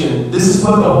salvation, this is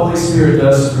what the Holy Spirit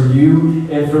does for you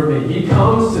and for me. He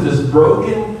comes to this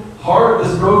broken, heart,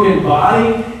 this broken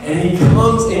body, and he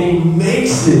comes and he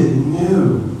makes it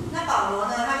new. 那保罗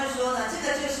呢，他就说呢，这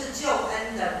个就是救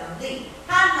恩的能力，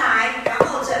他来然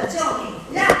后拯救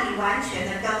你，让你完全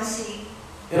的更新。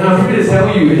And I'm here to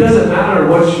tell you, it doesn't matter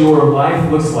what your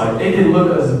life looks like. It can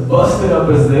look as busted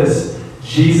up as this.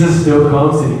 Jesus still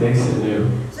comes and he makes it new.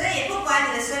 所以不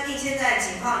管你的生命现在的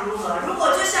情况如何，如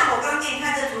果就像我刚给你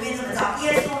看这图片这么照，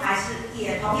耶稣还是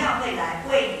也同样会来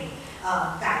为你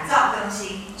改造更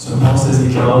新。So Paul says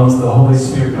he comes, the Holy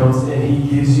Spirit comes, and he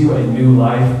gives you a new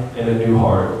life and a new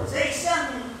heart. 所以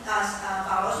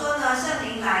保罗说呢，圣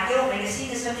灵来给我们一个新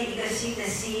的生命，一个新的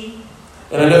心。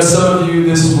And I know some of you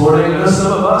this morning, I know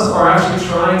some of us are actually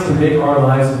trying to make our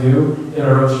lives new in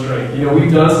our own strength. You know,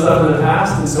 we've done stuff in the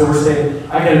past, and so we're saying,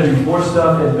 I got to do more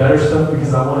stuff and better stuff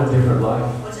because I want a different life.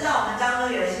 我知道我们当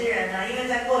中有一些人呢，因为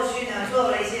在过去呢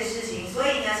做了一些事情，所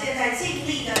以呢现在尽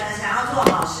力的呢想要做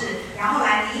好事，然后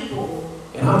来弥补。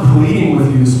And I'm pleading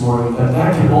with you this morning that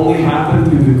that can only happen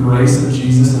through the grace of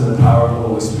Jesus and the power of the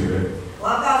Holy Spirit. 我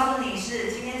要告诉你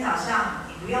是，今天早上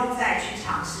你不用再去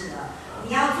尝试了，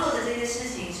你要做的这些事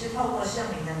情是透过圣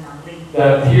灵的能力。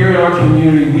That here in our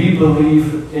community, we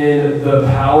believe in the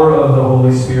power of the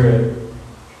Holy Spirit.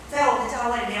 在我们的教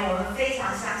会里面，我们非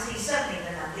常相信圣灵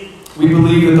的能力。We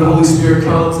believe that the Holy Spirit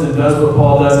comes and does what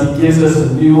Paul does. He gives us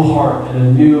a new heart and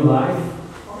a new life.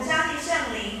 我们相信圣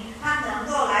灵，它能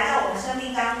够来到我们生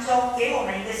命当中，给我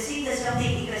们一个新的生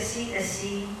命，一个新的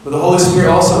心。But the Holy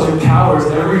Spirit also empowers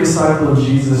every disciple of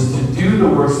Jesus to do the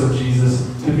works of Jesus,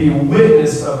 to be a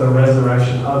witness of the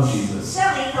resurrection of Jesus. 圣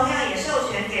灵同样也授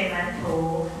权给门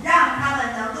徒，让他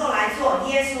们能够来做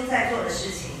耶稣在做的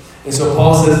事情。And so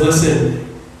Paul says, listen,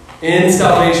 in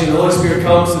salvation, the Holy Spirit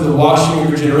comes through the washing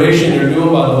of regeneration and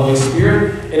renewal by the Holy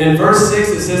Spirit. And in verse 6,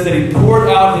 it says that he poured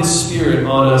out his Spirit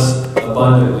on us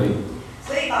abundantly.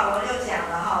 所以保罗就讲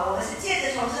了哈，我们是借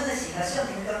着重生的喜和圣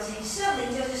灵的更新，圣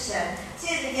灵就是神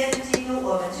借着耶稣基督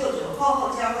我们救主厚厚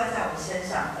浇灌在我们身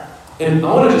上的。And I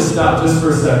want to just stop just for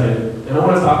a second, and I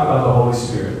want to talk about the Holy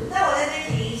Spirit. 那我在这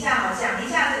边提一下哈，讲一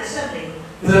下这个圣灵。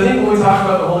Because I think when we talk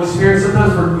about the Holy Spirit,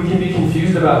 sometimes we can be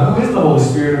confused about who is the Holy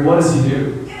Spirit and what does he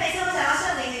do. 因为每次我讲到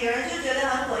圣灵，有人就觉得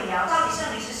很混淆，到底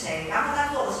圣灵是谁，然后他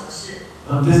做了什么事。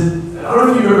I don't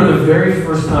know if you remember the very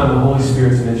first time the Holy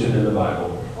Spirit is mentioned in the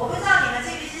Bible. 我不知道你们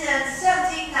记不记得圣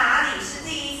经哪里是第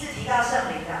一次提到圣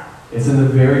灵的？ It's in the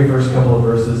very first couple of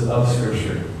verses of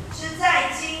Scripture. 是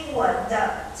在经文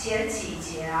的前几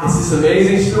节啊。 It's this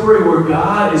amazing story where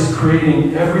God is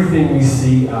creating everything we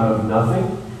see out of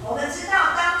nothing. 我们知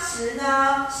道当时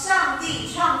呢，上帝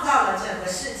创造了整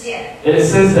个世界。 And it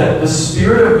says that the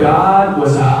Spirit of God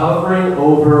was hovering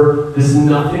over this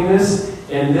nothingness,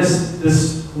 and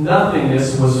this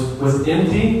nothingness was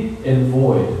empty and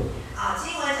void. 啊，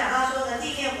经文讲到说呢，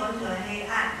地面混沌黑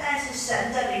暗，但是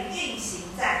神的灵运行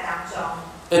在当中。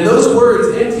 And those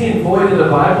words, empty and void in the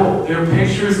Bible, they're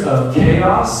pictures of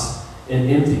chaos and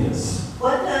emptiness.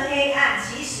 混沌黑暗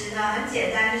其实呢很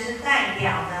简单，就是代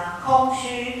表呢空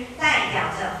虚，代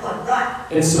表着混乱。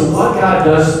 And so what God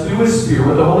does through His Spirit,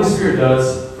 what the Holy Spirit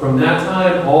does from that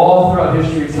time all throughout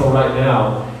history till right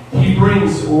now, He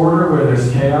brings order where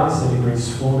there's chaos and He brings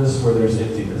fullness where there's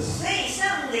emptiness. 所以圣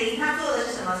灵他做的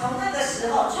是什么？从那个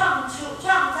时候创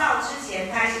造之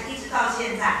前开始，一直到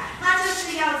现在，他就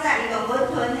是要在一个混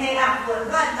沌黑暗、混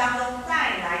乱当中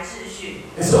带来秩序。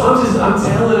 And so I'm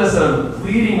telling us, I'm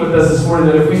pleading with us this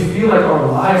morning that if we feel like our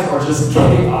lives are just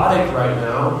chaotic right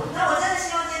now, 那我真的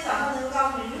希望今天早上能够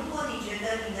告诉你，如果你觉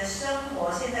得你的生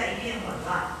活现在一片混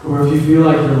乱， or if you feel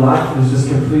like your life is just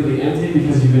completely empty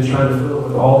because you've been trying to fill it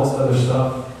with all this other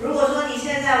stuff, 如果说你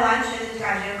现在完全的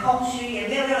感觉空虚，也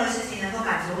没有任何事情能够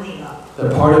满足你了。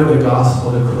 that part of the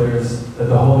gospel declares that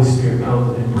the Holy Spirit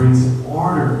comes and brings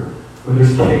order where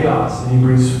there's chaos, and He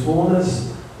brings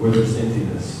fullness where there's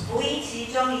emptiness. 福音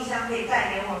其中一项可以带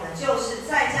给我们，就是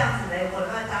在这样子的混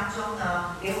乱当中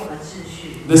呢，给我们秩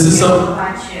序， This is 给我 some- 们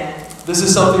完全。 This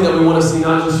is something that we want to see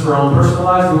not just for our own personal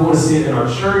lives, we want to see it in our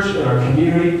church, in our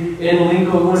community, in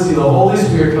Lincoln. We want to see the Holy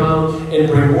Spirit come and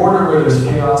bring order where there's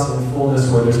chaos and fullness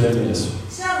where there's emptiness.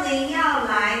 圣灵要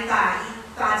来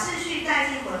把秩序带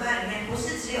进混乱里面，不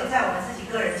是只有在我们自己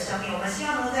个人的生命，我们希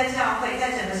望能够在教会、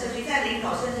在整个社区、在林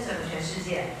口，甚至整个全世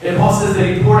界。 And Paul says that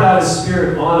He poured out His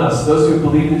Spirit on us. Those who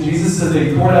believe in Jesus says that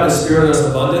He poured out His Spirit on us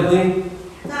abundantly.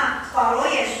 那保罗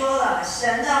也说了，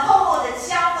神呢厚厚的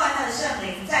浇灌他的圣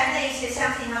灵在那一些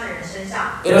相信他的人身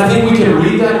上。 And I think we can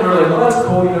read that and we're like, oh, that's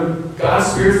cool. You know,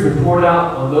 God's Spirit's been poured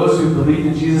out on those who believe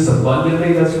in Jesus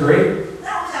abundantly. That's great.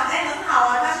 那我们想，很好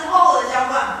啊，他是厚厚的浇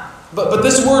灌嘛。 But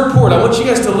this word poured, I want you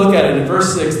guys to look at it in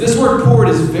verse 6. This word poured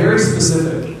is very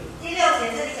specific. 第6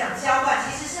节这里讲浇灌，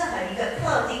其实是很一个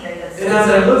特定的一个 as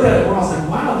I looked at it, I was like,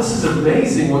 wow, this is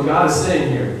amazing what God is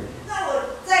saying here. 那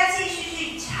我再继续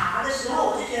去查的时候，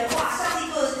我就觉得哇，上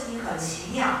帝做的事情很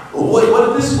奇妙。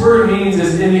What this word means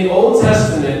is in the Old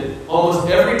Testament, almost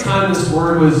every time this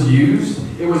word was used,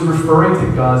 it was referring to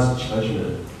God's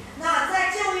judgment. 那在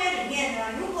旧约里面呢，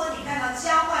如果你看到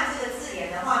交换这个字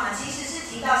眼的话呢，其实是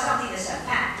提到上帝的审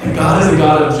判。And God is a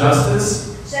God of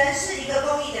justice. 神是一个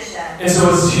公义的神。And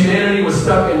so as humanity was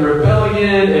stuck in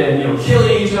rebellion and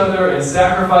killing each other and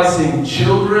sacrificing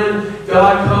children,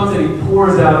 God comes and He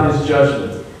pours out His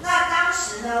judgment. 那当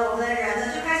时呢，我们的人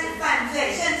呢就开始犯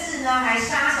罪，甚至呢还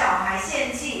杀小孩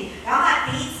献祭，然后还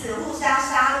彼此互相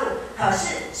杀戮。可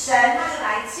是神他就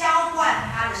来交换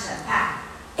他的审判。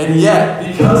And yet,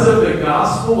 because of the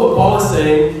gospel, what Paul is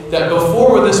saying, that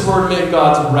before this word meant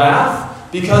God's wrath,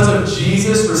 because of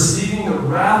Jesus receiving the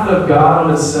wrath of God on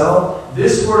Himself,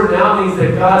 this word now means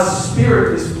that God's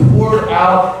Spirit is poured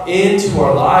out into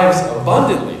our lives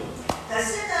abundantly. 可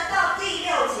是呢，到第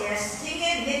6节，新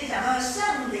约里面就讲到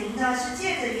圣灵呢是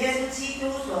借着耶稣基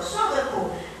督所受的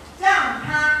苦，让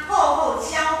他厚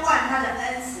交换他的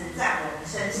恩慈在我们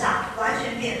身上，完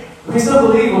全变了。I mean, it's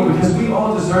unbelievable because we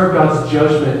all deserve God's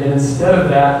judgment, and instead of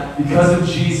that, because of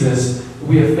Jesus,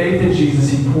 we have faith in Jesus,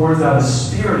 He pours out His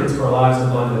Spirit into our lives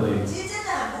abundantly. 其实真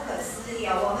的很不可思议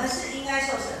我们是应该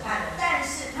受审判的，但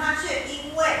是他却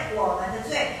因为我们的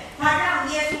罪，他让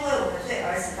耶稣为我们的罪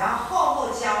而死，然后厚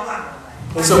交换我们。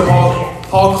And so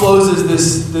Paul closes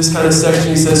this kind of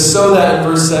section. He says, so that in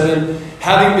verse 7,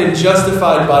 having been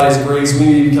justified by His grace, we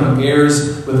may become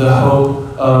heirs with the hope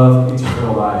of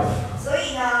eternal life. 所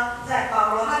以呢，在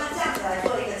保罗他就这样子来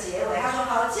做一个结尾，他说：“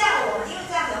好叫我们因为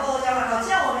这样子厚交换，好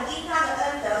叫我们因他的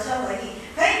恩得称为义，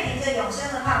可以凭着永生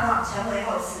的盼望成为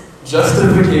后嗣。”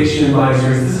 Justification by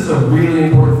grace. This is a really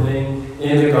important thing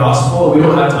in the gospel. We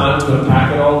don't have time to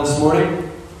unpack it all this morning.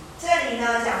 这里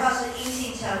呢讲到是因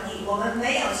信称义，我们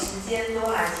没有时间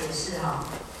多来解释哈。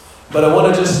But I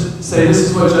want to just say this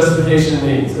is what justification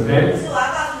means, 可 okay? 是我要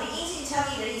告诉你，因信称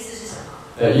义的意思是什么？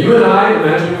 That you and I,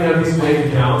 imagine we have these bank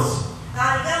accounts.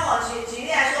 啊，你跟我举例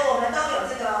来说，我们都有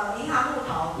这个银行户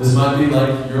头， This might be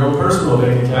like your own personal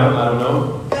bank account, I don't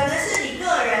know. 可能是你个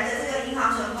人的这个银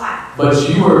行存款， But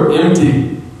you are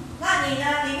empty, 那你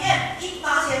呢里面1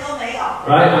毛钱都没有。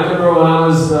 right? I remember when I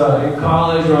was in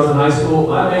college or I was in high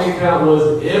school, my bank account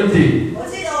was empty. 我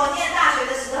记得我念大学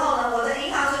的时候呢，我的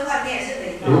银行存款面也是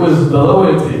零 It was below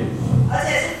empty. 而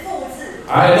且是负字。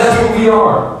 Alright, that's what we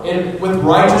are. And with 真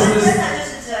righteousness, 的就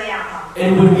是这样哈。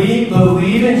 and when we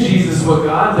believe in Jesus, what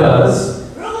God does,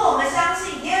 如果我们相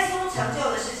信耶稣成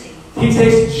就的事情， He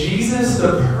takes Jesus,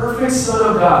 the perfect Son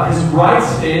of God, His right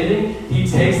standing, He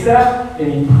takes that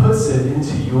and He puts it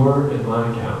into your and my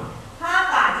account. 他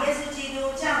把耶稣基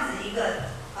督这样子一个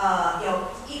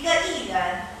有一个义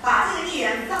人，把这个义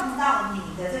人放到你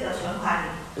的这个存款里。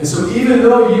 And so even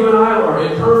though you and I are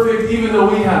imperfect, even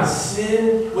though we have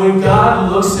sin, when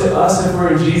God looks at us and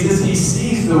we're in Jesus, He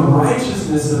sees the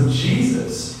righteousness of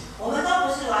Jesus. 我们都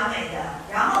不是完美的，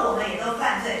然后我们也都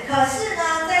犯罪。可是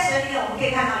呢，在神里面我们可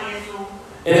以看到耶稣。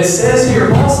 And it says here,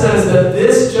 Paul says that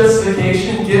this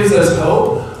justification gives us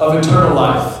hope of eternal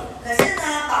life. 可是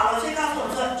呢，保罗却告诉我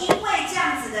们说，因为这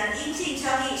样子的因信称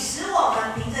义，使我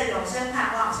们凭着永生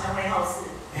盼望成为后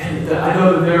嗣。 And I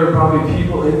know that there are probably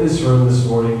people in this room this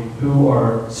morning who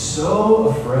are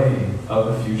so afraid of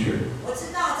the future. 我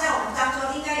知道在我们当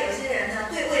中应该有些人呢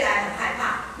对未来很害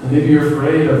怕， And maybe you're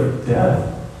afraid of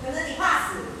death. 可能你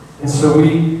怕死， And so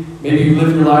maybe you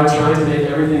live your life trying to make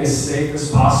everything as safe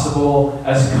as possible,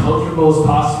 as comfortable as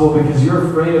possible, because you're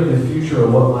afraid of the future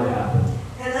or what might happen.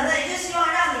 可能呢你就希望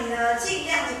让你呢尽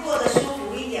量的过得舒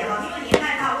服一点因为你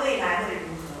害怕未来会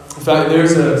如何。 In fact,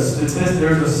 there's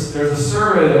a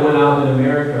survey that went out in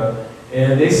America,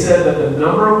 and they said that the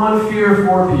number one fear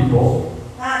for people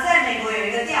那在美国有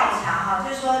一个调查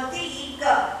就是说第一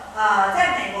个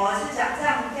在美国是讲这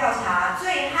样调查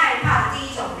最害怕的第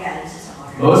一种人是什么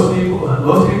人？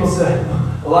 most people said,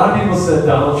 a lot of people said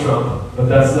Donald Trump, but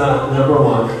that's not number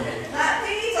one. 那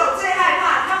第一种最害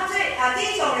怕，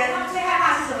第一种人他们最害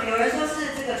怕是什么？有人说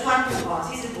是这个川普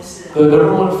其实不是。 The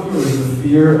number one fear is the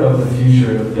fear of the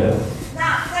future and of death.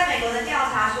 那在美国的调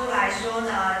查出来说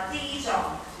呢，第一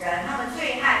种人他们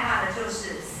最害怕的就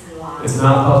是死亡。 It's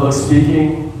not public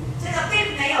speaking. 这个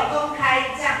并没有公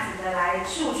开这样子的来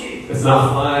数据。 It's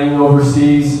not flying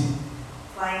overseas.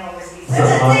 Flying overseas， 而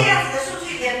且这样子的数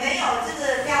据也没有这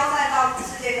个飘散到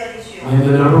世界各地去。 And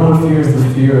the number one fear is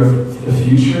the fear of the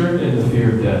future and the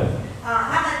fear of death.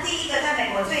 他们第一个在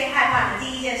美国最害怕的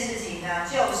第一件事情呢，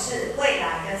就是未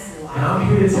来跟死亡。 And I'm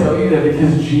here to tell you that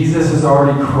because Jesus has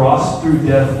already crossed through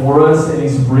death for us and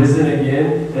He's risen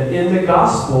again, that in the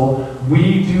gospel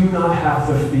we do not have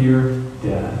to fear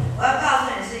death. 我要告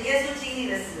诉你是，耶稣经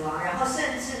历了死亡，然后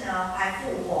甚至呢还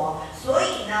复活，所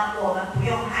以呢我们不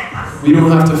用害怕死 We don't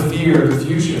have to fear the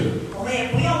future 我们也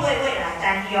不用为未来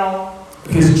担忧，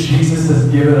 because Jesus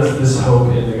has given us this hope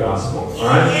in the gospel. 因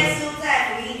All 为 right? 耶稣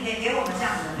在福音里面给我们这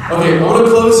样子的盼望。 Okay, I want to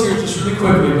close here just really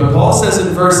quickly, but Paul says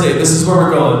in verse 8, this is where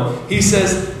we're going. He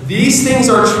says, these things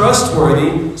are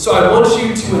trustworthy, so I want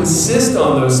you to insist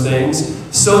on those things,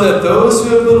 so that those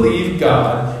who have believed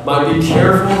God might be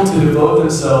careful to devote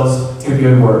themselves to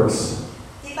good works.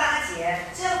 第八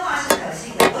节，这话是可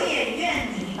信的，我也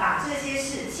愿你把这些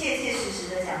事切切实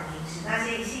实的讲明，使那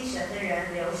些信神的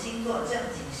人留心做正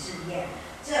经事业，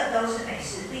这都是美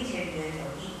事，并且与人有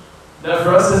益。 Now,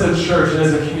 for us as a church and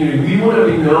as a community, we want to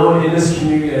be known in this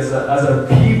community as a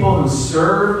people who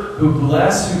serve, who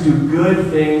bless, who do good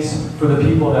things for the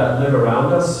people that live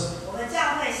around us. 我们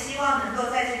教会希望能够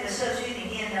在这个社区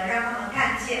里面呢，让他们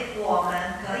看见我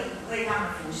们可以为他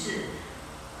们服侍。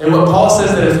 And what Paul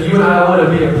says that if you and I want to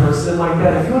be a person like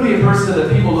that, if you want to be a person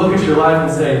that people look at your life and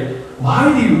say, why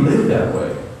do you live that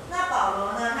way? 那保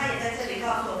罗呢，他也在这里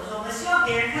告诉我们说，我们希望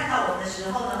别人看到我们的时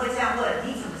候呢，会这样问：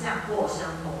你怎么这样过生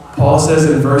活啊？ Paul says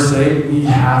in verse 8, we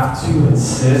have to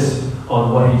insist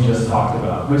on what he just talked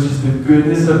about, which is the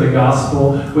goodness of the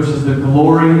gospel, which is the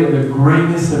glory and the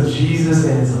greatness of Jesus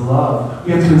and his love.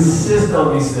 We have to insist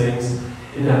on these things,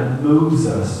 and that moves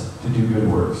us to do good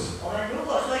works. 我们如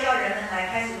果说要人们来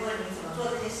开始问你怎么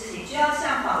做这件事情，就要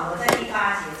像保罗在第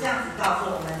八节这样子告诉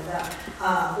我们的，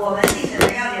我们信神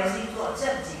人要留心做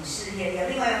正经事业，有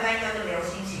另外一个翻译叫做留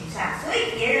心行善，所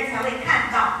以别人才会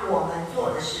看到我们做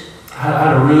的事。 I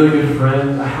had a really good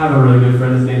friend. I have a really good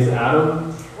friend. His name's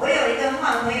Adam. 我有一个很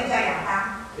好的朋友叫亚当。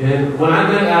 And when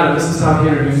I met Adam, this is how he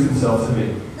introduced himself to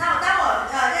me. 那当我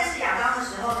认识亚当的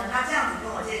时候呢，他这样子跟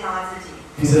我介绍他自己。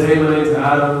 He said, hey, my name's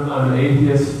Adam. I'm an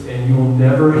atheist, and you will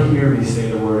never hear me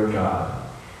say the word God.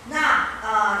 那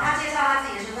他介绍他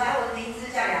自己的时候说，哎，我的名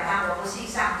字叫亚当，我不信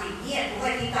上帝，你也不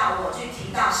会听到我去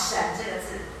提到神这个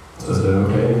字。 So I said,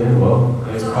 okay, then, well,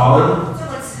 name's Colin. 这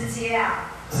么直接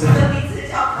啊！我的名字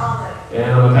叫 Colin。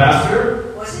 And I'm a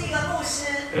pastor, 我是一个牧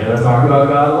师， and I talk about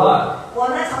God a lot. 我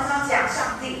呢常常讲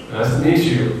上帝， Nice to meet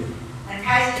you. 很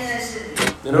开心认识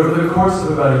你。 And over the course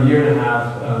of about a year and a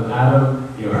half, Adam,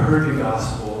 heard the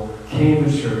gospel, came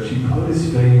to church. He put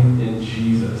his faith in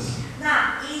Jesus.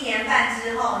 那1年半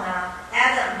之后呢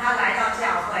 ，Adam 他来到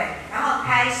教会，然后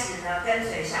开始呢跟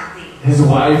随上帝。 His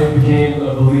wife became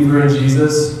a believer in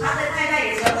Jesus. 他的太太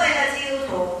也成为了基督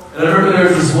徒。 And I remember there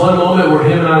was this one moment where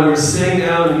him and I were sitting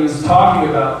down, and he was talking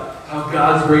about how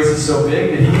God's grace is so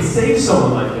big that he could save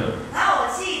someone like him. 然后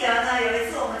我记得呢，有一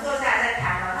次我们坐下来在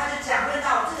谈了，他就讲论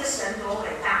到这个神多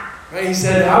伟大。 Right? He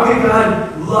said, how can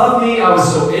God love me? I was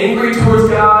so angry towards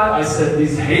God. I said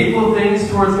these hateful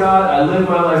things towards God. I lived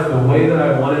my life the way that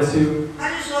I wanted to. 他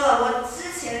就说了，我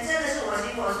之前真的是我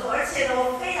行我素，而且呢，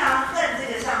我非常恨这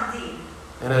个上帝。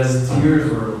 And as tears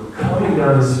were coming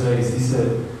down his face, he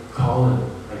said, Colin,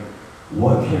 like,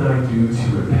 what can I do to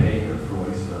repay him for what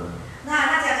he's done? 那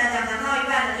他讲到一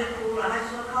半呢，就哭了。他就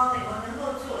说 ：“Colin，我能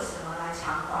够做什么来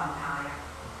偿还他呀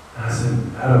And I said,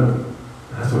 Adam,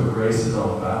 that's what grace is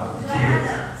all about. ？”说：“他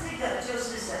的这个就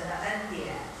是神的恩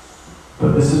典。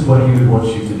 But this is what he would want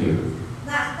you to do.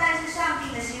 那但是上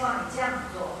帝呢，希望你这样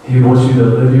子做。 He wants you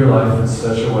to live your life in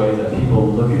such a way that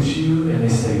people look at you and they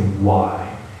say, why?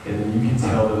 And then you can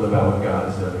tell them about what God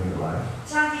has done in your life.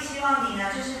 上帝希望你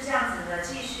呢，就是这样子的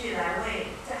继续来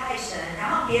为爱神，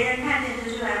然后别人看见就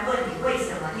是来问你为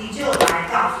什么，你就来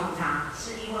告诉他，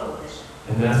是因为我的神。”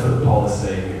 And that's what Paul is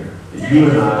saying here. 这 That 里 you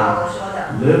就是 and 保 I 罗说的。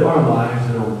 live our lives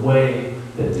in a way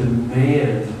that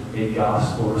demand a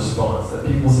gospel response. That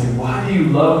people say, why do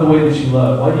you love the way that you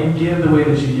love? Why do you give the way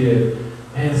that you give?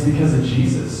 Man, it's because of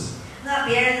Jesus. 那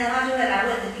别人呢，他就会来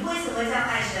问你，你为什么这样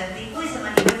爱神？你为什么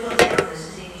你会做这样子的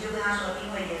事情？你就跟他说，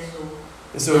因为耶稣。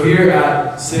 And so here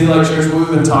at City Light Church, what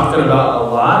we've been talking about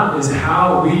a lot is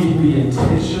how we can be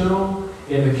intentional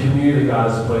in the community that God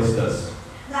has placed us.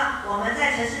 那我们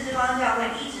在城市之光教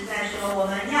会一直在说，我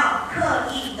们要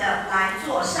刻意的来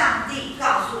做上帝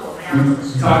告诉我们要做的 We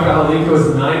事。 talk about how Lincoln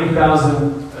has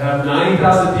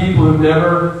 90,000 people who've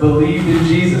never believed in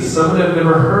Jesus. Some of them have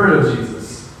never heard of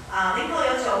Jesus. 林口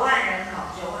有9万人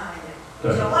口，9万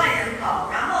对9万人口，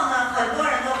然后呢，很多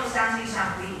人都不相信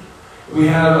上帝。 We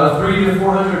have 300 to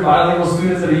 400 bilingual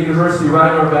students at a university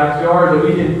right in our backyard that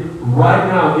we can right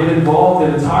now get involved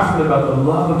in and talk to them about the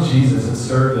love of Jesus and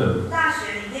serve them. 大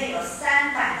学里面有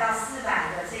300到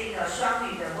400的这个双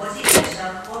语的国际学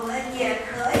生，我们也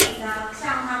可以呢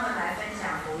向他们来分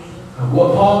享福音。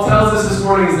 What Paul tells us this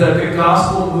morning is that the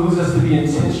gospel moves us to be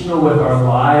intentional with our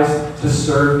lives, to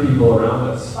serve people around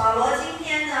us. 保罗今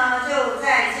天呢，就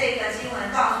在这个经文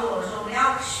告诉我们说，我们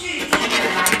要蓄意的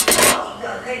来做一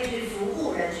个可以去服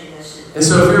务人群的事。 And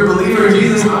so if you're a believer in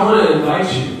Jesus, I want to invite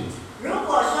you. 如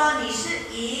果说你是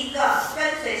一个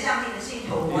跟随上帝的信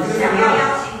徒，我想要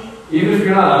邀请你。 Even if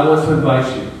you're not, I want to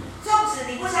invite you 纵使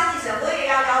你不相信神，我也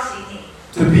要邀请你，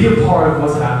 to be a part of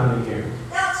what's happening here.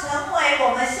 要成为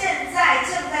我们现在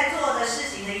正在做的事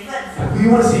情的一份子。 We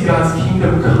want to see God's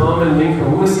kingdom come and Lincoln.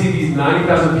 We want to see these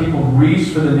 90,000 people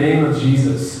reach for the name of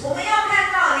Jesus. 我们要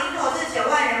看到林口这9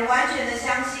万人完全的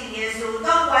相信耶稣，都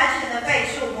完全的被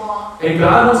触摸。 And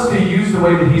God wants to use the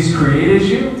way that He's created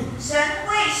you. 神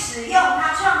会使用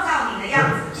他创造你的样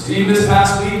子。 Just even this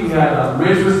past week, we had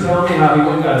Rich was telling me how he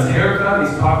went and got his haircut.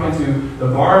 He's talking to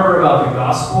the barber about the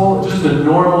gospel. Just a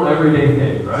normal, everyday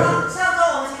thing, right? 上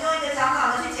周我们其中一个长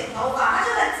老呢去剪头发，他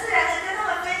就很自然的跟他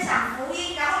们分享福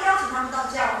音，然后邀请他们到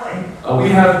教会。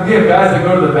We have guys that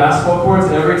go to the basketball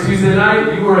courts every Tuesday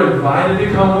night. You were invited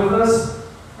to come with us.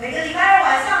 每个礼拜二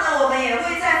晚上呢，我们也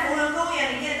会在福伦公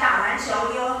园里面打篮球，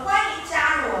有欢迎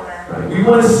加入我们。 Right? We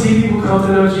want to see people come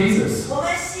to know Jesus. 我们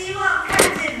希望看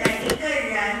见每一个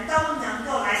人都能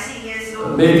够来信耶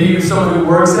稣。 Maybe you're someone who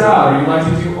works out, or you like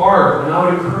to do art, and I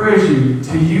would encourage you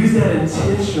to use that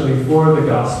intentionally for the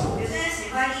gospel. 有些人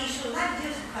喜欢艺术，那你就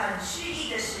是很蓄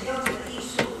意的使用这个艺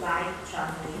术来传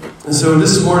福音。 And so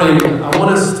this morning, I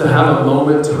want us to have a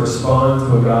moment to respond to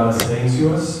what God is saying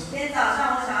to us. 今天早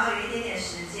上我想要有一点点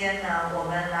时间呢，我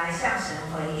们来向神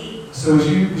回应。 So would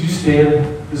you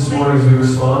stand this morning as we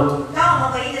respond? 当我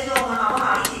们回应的时候，我们好不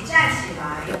好一起站起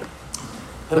来？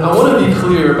 And I want to be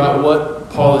clear about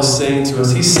what Paul is saying to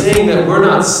us. He's saying that we're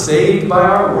not saved by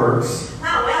our works.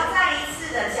 那我要再一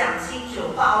次的讲清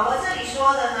楚，保罗这里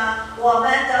说的呢，我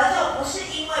们得救不是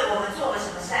因为我们做了什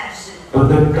么善事， But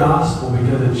the gospel,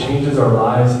 because it changes our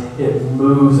lives, it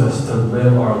moves us to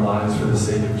live our lives for the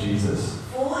sake of Jesus.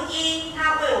 福音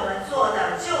他为我们做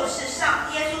的就是上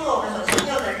耶稣为我们所成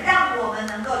就的，让我们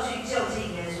能够去就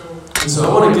近耶稣。 And so I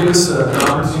want to give us an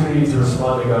opportunity to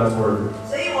respond to God's word.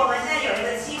 所以我们现在有一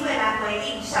个机会来回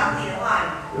应上帝的话语。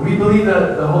 And we believe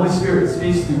that the Holy Spirit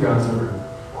speaks through God's word.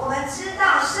 我们知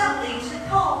道圣灵是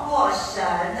透过神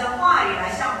的话语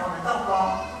来向我们动工。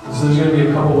 So there's going to be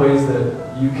a couple ways that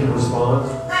you can respond.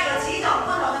 那有几种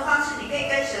不同的方式，你可以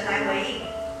跟神来回应。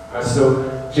 Alright, so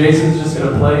Jason's just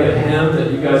going to play a hymn that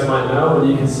you guys might know, and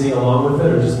you can sing along with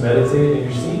it or just meditate in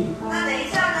your seat.